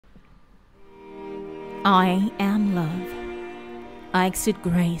I am love. I exude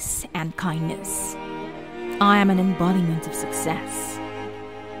grace and kindness. I am an embodiment of success.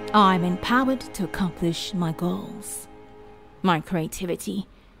 I am empowered to accomplish my goals. My creativity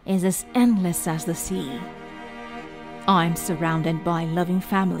is as endless as the sea. I am surrounded by loving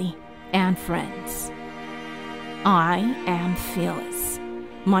family and friends. I am fearless.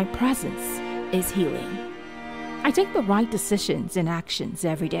 My presence is healing. I take the right decisions and actions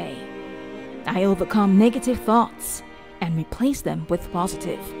every day. I overcome negative thoughts and replace them with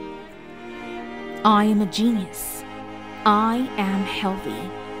positive. I am a genius. I am healthy.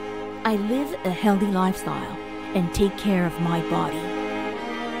 I live a healthy lifestyle and take care of my body.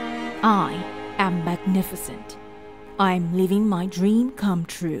 I am magnificent. I am living my dream come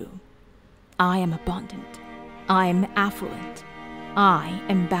true. I am abundant. I am affluent. I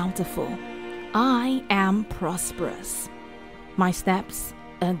am bountiful. I am prosperous. My steps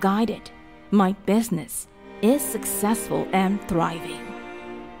are guided. My business is successful and thriving.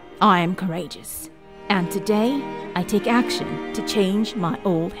 I am courageous, and today I take action to change my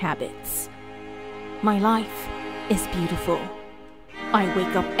old habits. My life is beautiful. I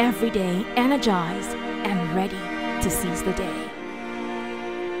wake up every day energized and ready to seize the day.